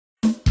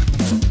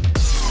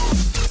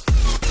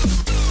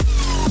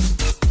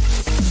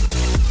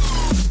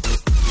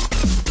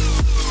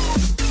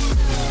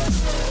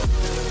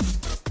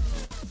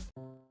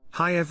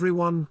Hi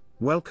everyone,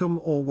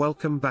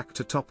 welcome back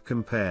to Top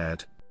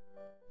Compared.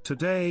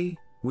 Today,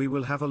 we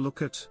will have a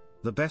look at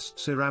the best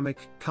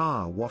ceramic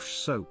car wash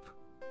soap.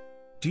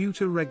 Due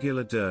to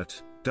regular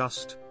dirt,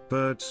 dust,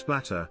 bird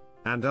splatter,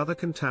 and other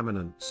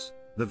contaminants,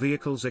 the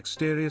vehicle's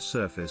exterior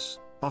surface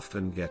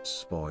often gets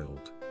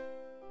spoiled.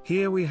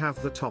 Here we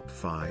have the top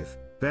 5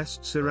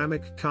 best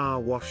ceramic car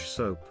wash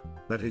soap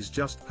that is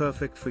just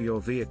perfect for your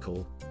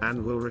vehicle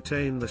and will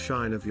retain the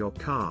shine of your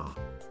car.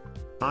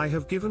 I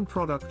have given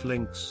product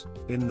links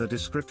in the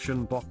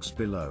description box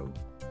below.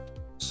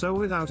 So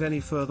without any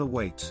further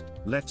wait,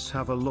 let's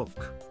have a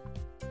look.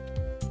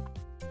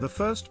 The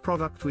first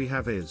product we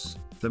have is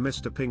the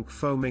Mr. Pink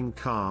Foaming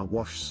Car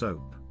Wash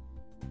Soap.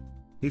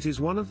 It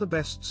is one of the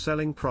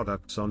best-selling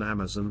products on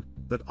Amazon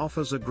that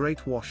offers a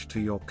great wash to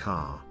your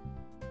car.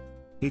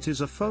 It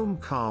is a foam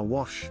car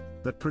wash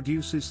that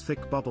produces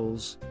thick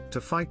bubbles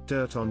to fight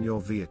dirt on your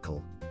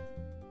vehicle.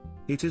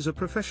 It is a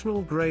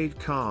professional-grade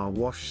car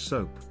wash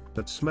soap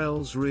that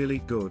smells really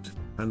good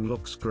and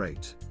looks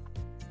great.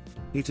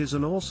 It is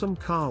an awesome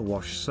car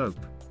wash soap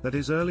that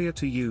is earlier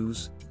to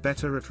use,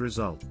 better at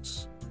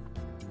results.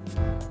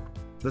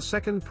 The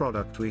second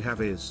product we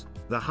have is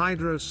the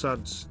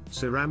HydroSuds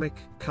Ceramic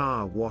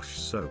Car Wash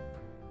Soap.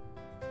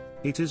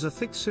 It is a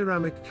thick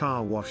ceramic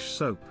car wash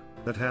soap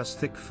that has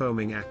thick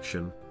foaming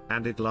action,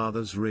 and it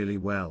lathers really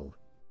well.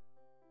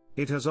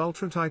 It has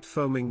ultra-tight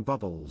foaming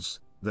bubbles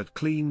that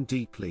clean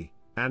deeply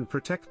and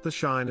protect the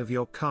shine of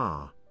your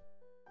car.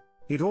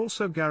 It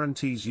also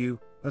guarantees you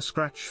a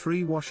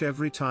scratch-free wash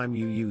every time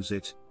you use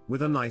it,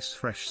 with a nice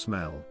fresh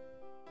smell.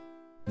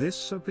 This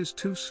soap is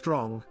too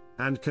strong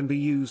and can be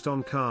used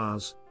on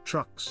cars,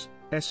 trucks,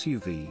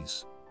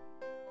 SUVs.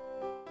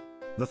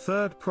 The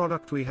third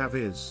product we have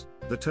is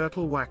the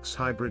Turtle Wax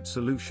Hybrid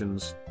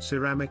Solutions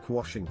Ceramic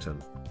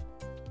Washington.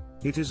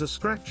 It is a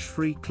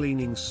scratch-free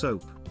cleaning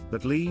soap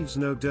that leaves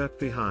no dirt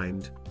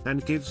behind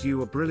and gives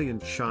you a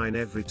brilliant shine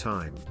every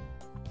time.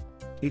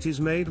 It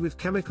is made with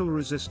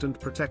chemical-resistant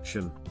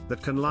protection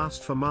that can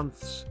last for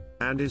months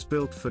and is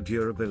built for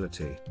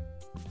durability.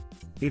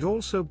 It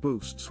also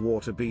boosts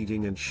water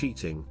beading and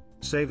sheeting,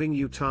 saving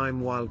you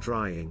time while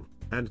drying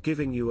and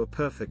giving you a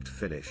perfect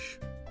finish.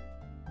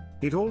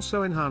 It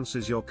also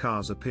enhances your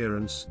car's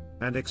appearance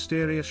and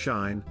exterior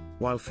shine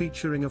while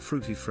featuring a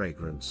fruity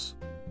fragrance.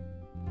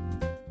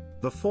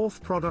 The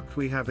fourth product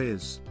we have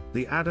is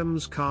the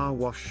Adams Car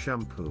Wash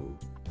Shampoo.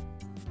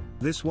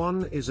 This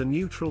one is a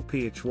neutral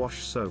pH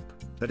wash soap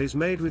that is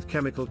made with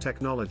chemical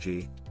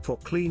technology for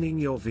cleaning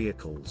your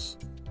vehicles.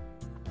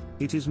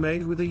 It is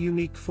made with a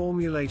unique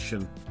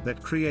formulation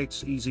that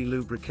creates easy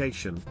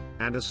lubrication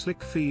and a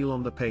slick feel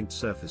on the paint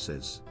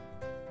surfaces.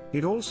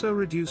 It also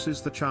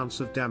reduces the chance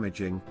of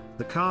damaging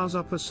the car's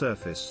upper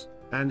surface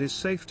and is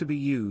safe to be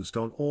used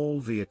on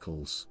all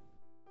vehicles.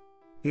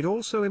 It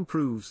also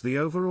improves the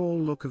overall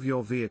look of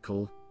your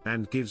vehicle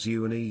and gives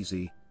you an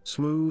easy,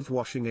 smooth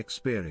washing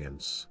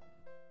experience.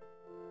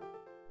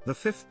 The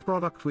fifth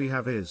product we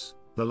have is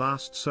the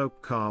Last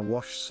Soap Car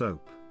Wash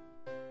Soap.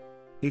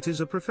 It is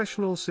a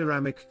professional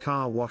ceramic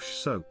car wash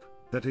soap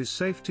that is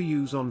safe to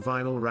use on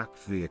vinyl-wrapped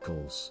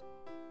vehicles.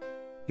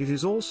 It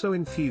is also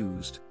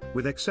infused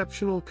with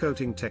exceptional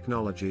coating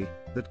technology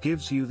that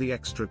gives you the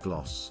extra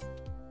gloss.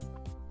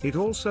 It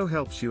also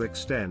helps you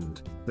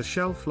extend the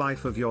shelf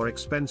life of your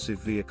expensive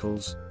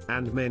vehicles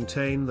and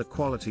maintain the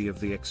quality of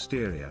the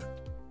exterior.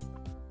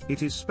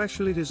 It is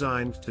specially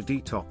designed to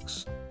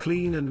detox,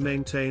 clean and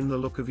maintain the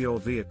look of your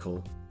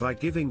vehicle by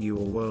giving you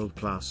a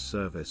world-class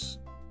service.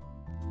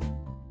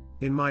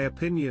 In my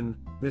opinion,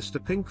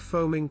 Mr. Pink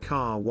Foaming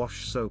Car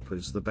Wash Soap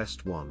is the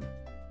best one.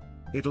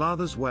 It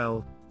lathers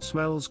well,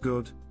 smells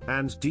good,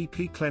 and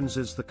deeply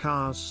cleanses the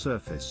car's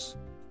surface.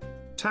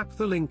 Tap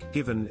the link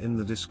given in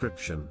the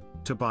description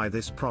to buy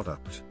this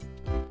product.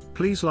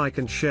 Please like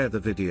and share the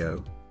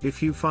video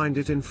if you find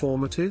it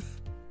informative.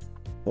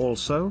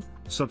 Also,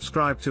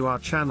 subscribe to our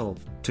channel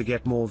to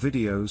get more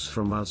videos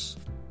from us.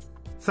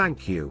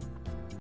 Thank you.